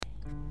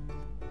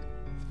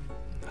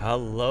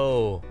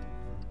Hello.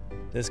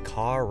 This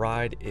car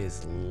ride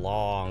is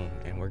long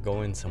and we're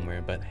going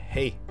somewhere, but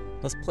hey,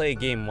 let's play a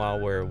game while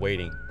we're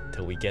waiting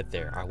till we get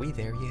there. Are we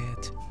there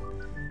yet?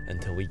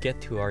 Until we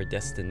get to our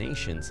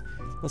destinations,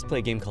 let's play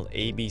a game called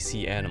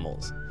ABC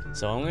Animals.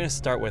 So I'm going to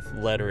start with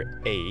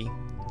letter A,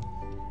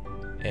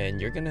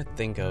 and you're going to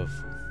think of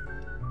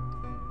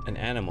an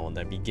animal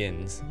that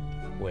begins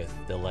with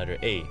the letter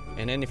A.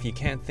 And then if you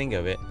can't think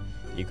of it,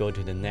 you go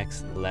to the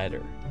next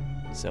letter.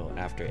 So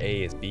after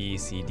A is B,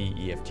 C, D,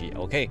 E, F, G.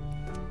 Okay,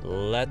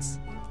 let's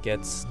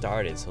get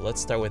started. So let's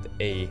start with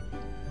A.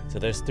 So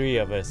there's three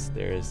of us.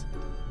 There's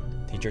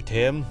Teacher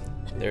Tim,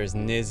 there's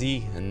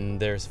Nizzy, and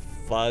there's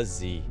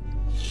Fuzzy.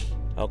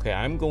 Okay,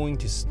 I'm going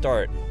to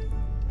start.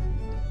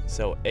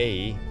 So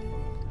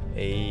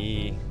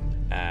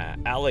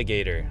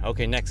alligator.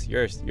 Okay, next,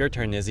 your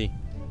turn, Nizzy.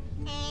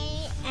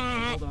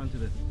 Hold on to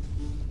this.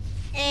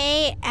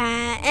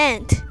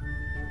 Ant.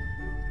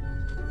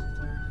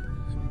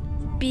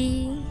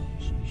 B.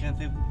 You can't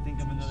think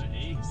of another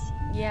A?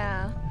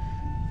 Yeah.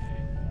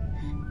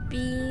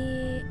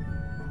 Okay.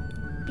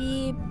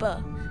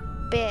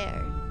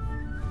 Bear.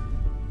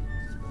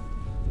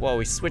 Whoa,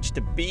 we switched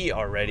to B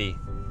already.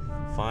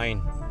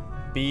 Fine.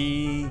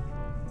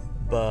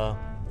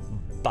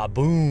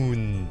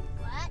 Baboon.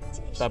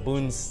 What?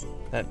 Baboon's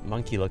that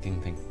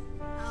monkey-looking thing.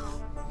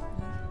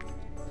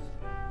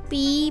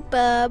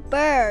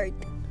 Bird.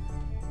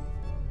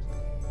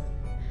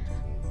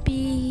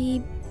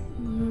 Bee.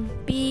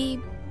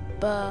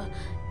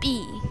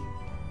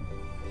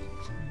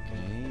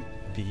 Okay,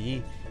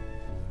 B.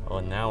 Oh,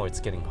 now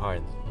it's getting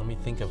hard. Let me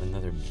think of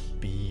another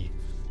B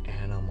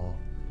animal.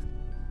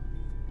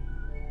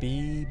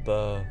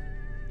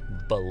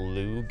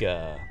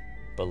 Beluga.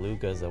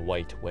 Beluga's a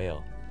white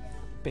whale.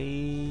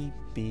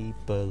 Baby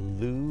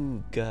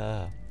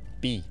beluga.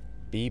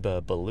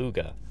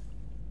 Beluga.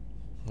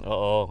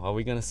 Uh-oh, are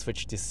we gonna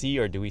switch to C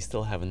or do we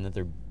still have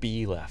another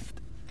B left?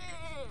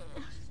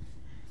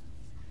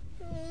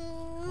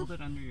 Hold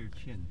it under your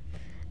chin.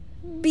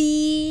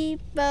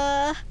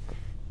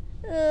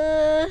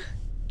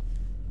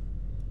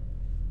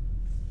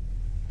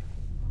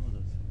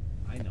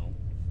 I know.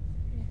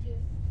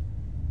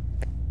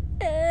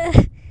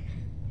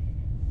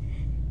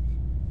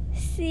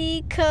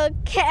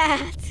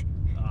 Cat.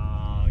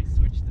 Oh, we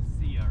switched to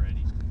C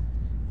already.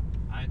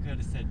 I could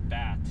have said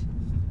bat.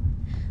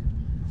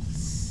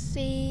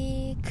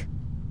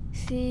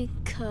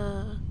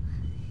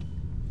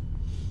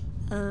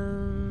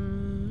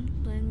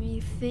 Let me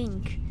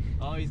think.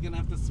 Oh, he's gonna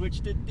have to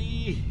switch to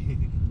D.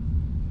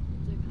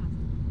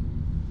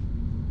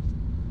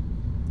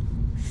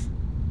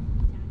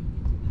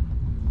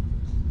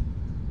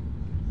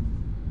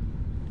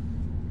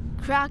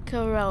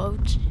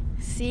 Cockroach.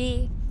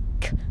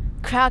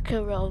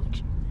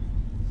 Cockroach.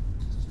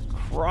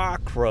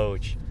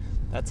 Cockroach.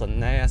 That's a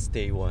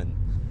nasty one.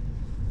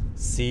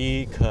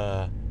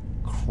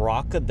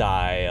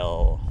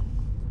 Crocodile.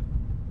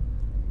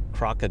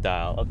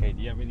 Crocodile. Okay,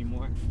 do you have any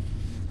more?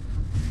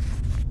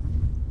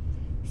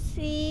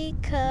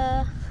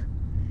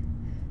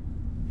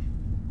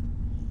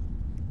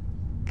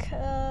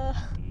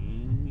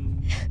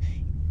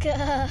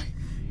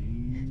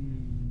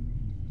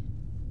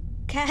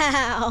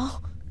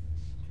 Cow.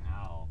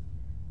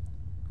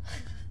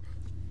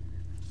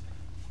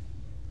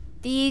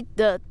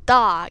 The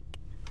dog.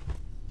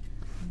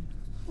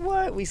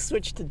 What? We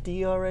switched to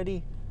D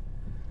already?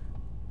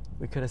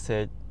 We could have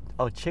said,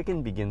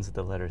 chicken begins with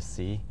the letter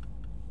C.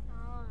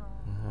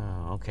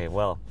 Oh, okay,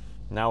 well,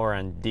 now we're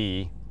on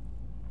D.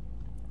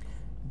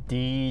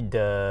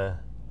 The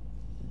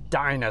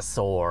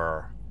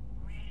dinosaur.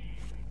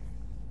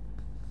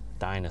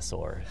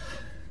 Dinosaur.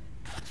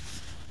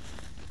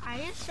 Are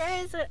you sure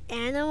it's an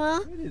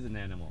animal? It is an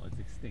animal. It's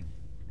extinct.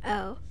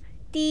 Oh.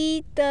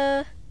 The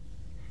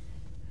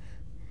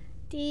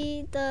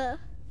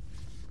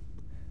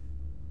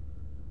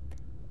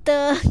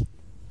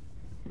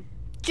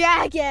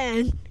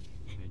dragon.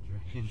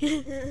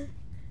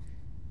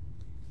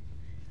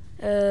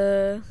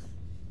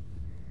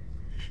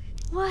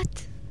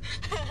 What?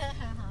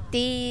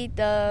 The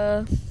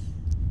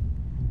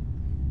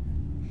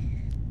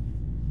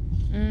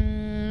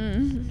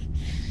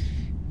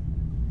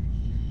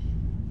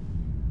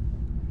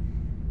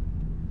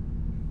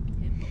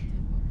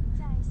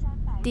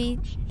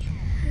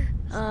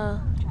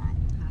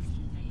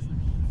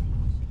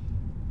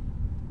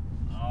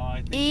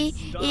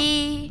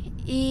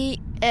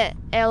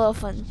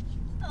elephant.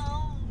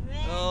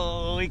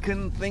 Oh, we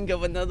couldn't think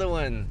of another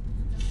one.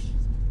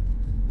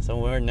 So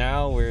we're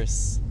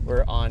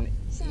on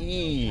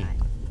E.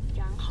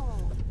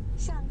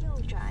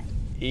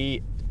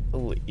 E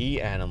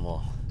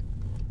animal.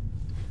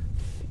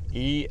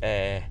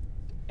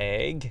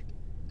 Egg.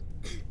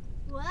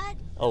 What?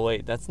 Oh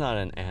wait, that's not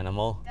an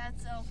animal.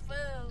 That's a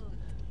food.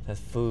 That's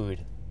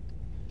food.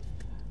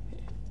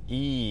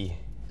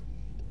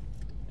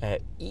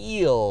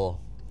 Eel.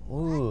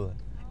 Ooh,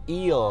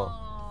 eel.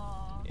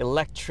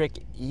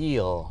 Electric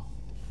eel.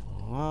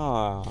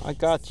 Ah, I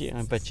got you.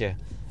 I bet you.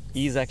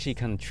 E is actually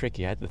kind of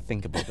tricky. I had to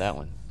think about that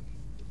one.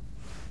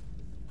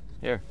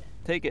 Here,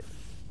 take it.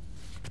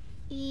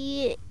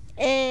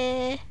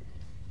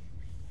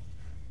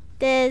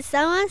 Did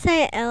someone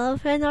say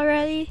elephant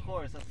already? Of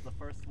course, that's the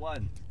first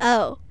one.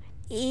 Oh.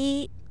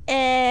 I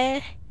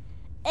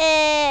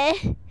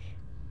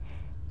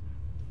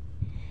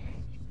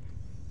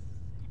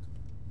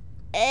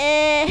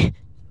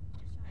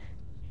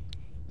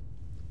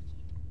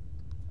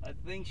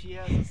think she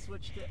has to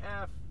switch to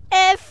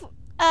F.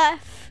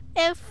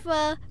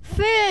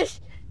 Fish.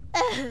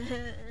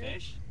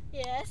 Fish?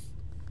 Yes.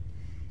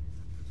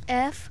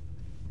 F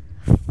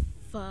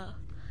for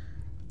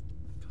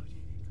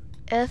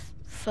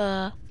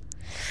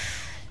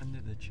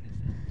Under the chin.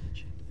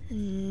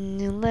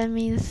 let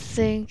me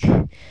think. Oh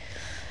my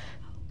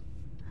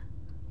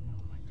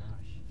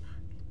gosh.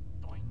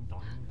 Doing,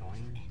 doing,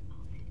 doing.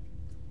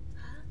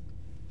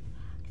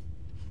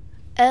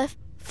 F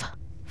fox.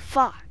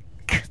 Fox.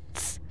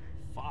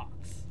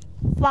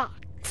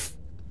 Fox.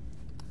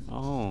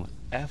 Oh,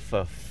 F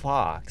for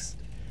fox.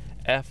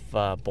 F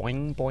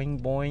boing, boing,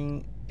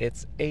 boing.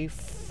 It's a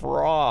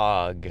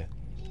frog.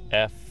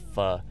 F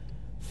for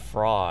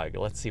frog.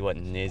 Let's see what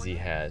Nizzy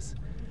has.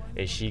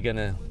 Is she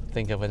gonna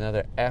think of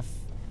another F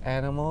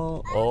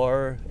animal,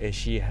 or is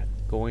she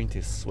going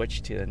to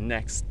switch to the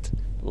next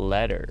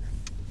letter?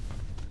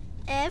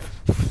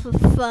 F for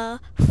fly.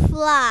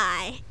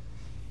 Fly.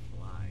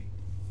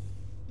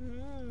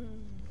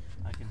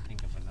 I can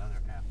think of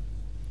another F.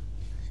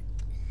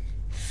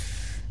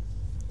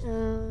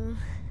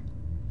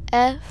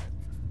 F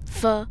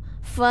for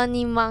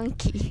funny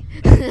monkey.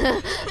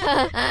 You're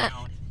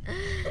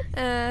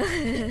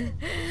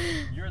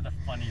the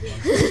funny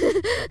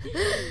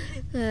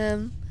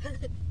one.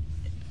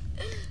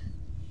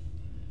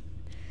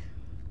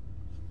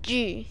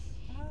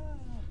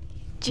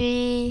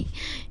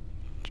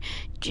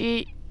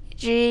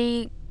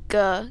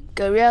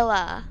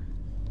 Gorilla.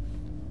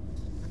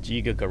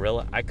 Giga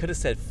gorilla. I could have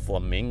said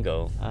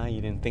flamingo.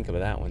 You didn't think of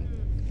that one.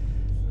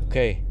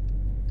 Okay.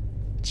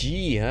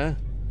 G, huh?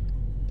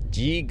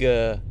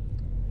 Giga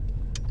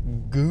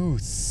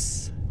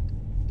goose.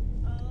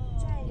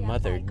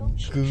 Mother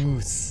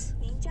goose.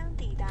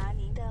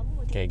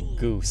 Okay,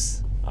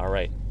 goose. All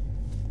right.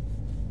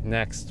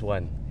 Next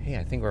one. Hey,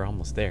 I think we're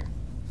almost there.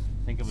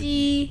 Think of a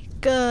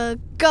Giga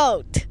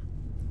goat.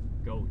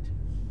 goat.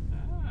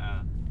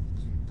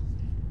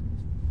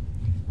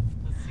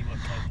 Let's see what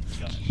Cousin's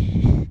got.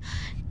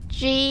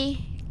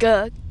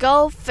 Giga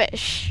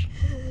goldfish.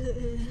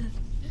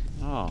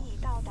 Oh,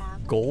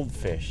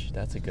 goldfish.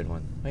 That's a good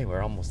one. Wait,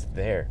 we're almost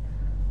there.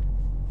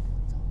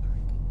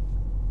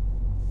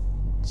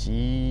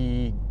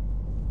 Giga.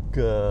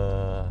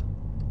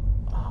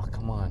 Oh,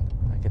 come on.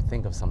 I can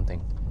think of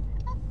something.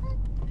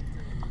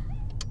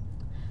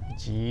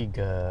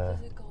 Giga.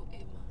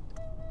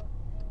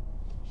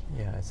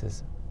 Yeah, it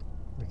says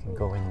we can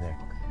go in there.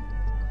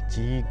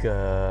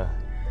 Giga.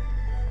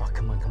 Oh,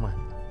 come on, come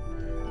on.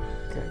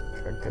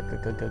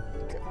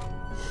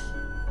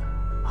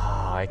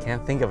 Ah, I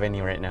can't think of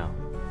any right now.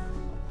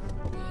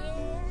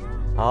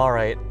 All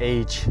right,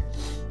 H.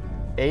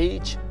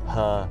 H,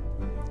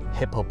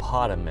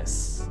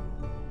 hippopotamus.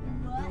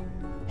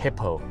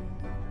 Hippo.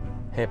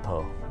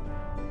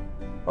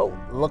 Oh,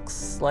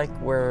 looks like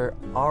we're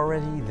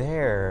already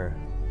there.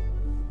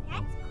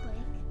 That's quick.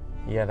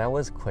 Yeah, that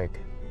was quick.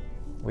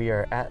 We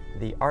are at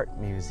the art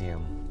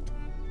museum.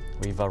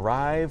 We've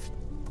arrived.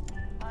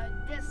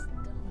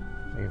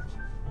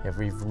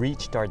 We've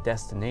reached our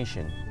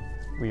destination.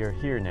 We are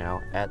here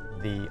now at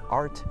the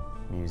art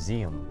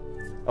museum.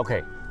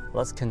 Okay,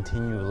 let's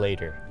continue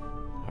later.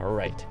 All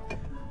right.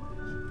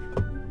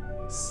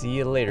 See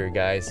you later,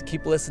 guys.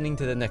 Keep listening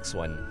to the next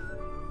one.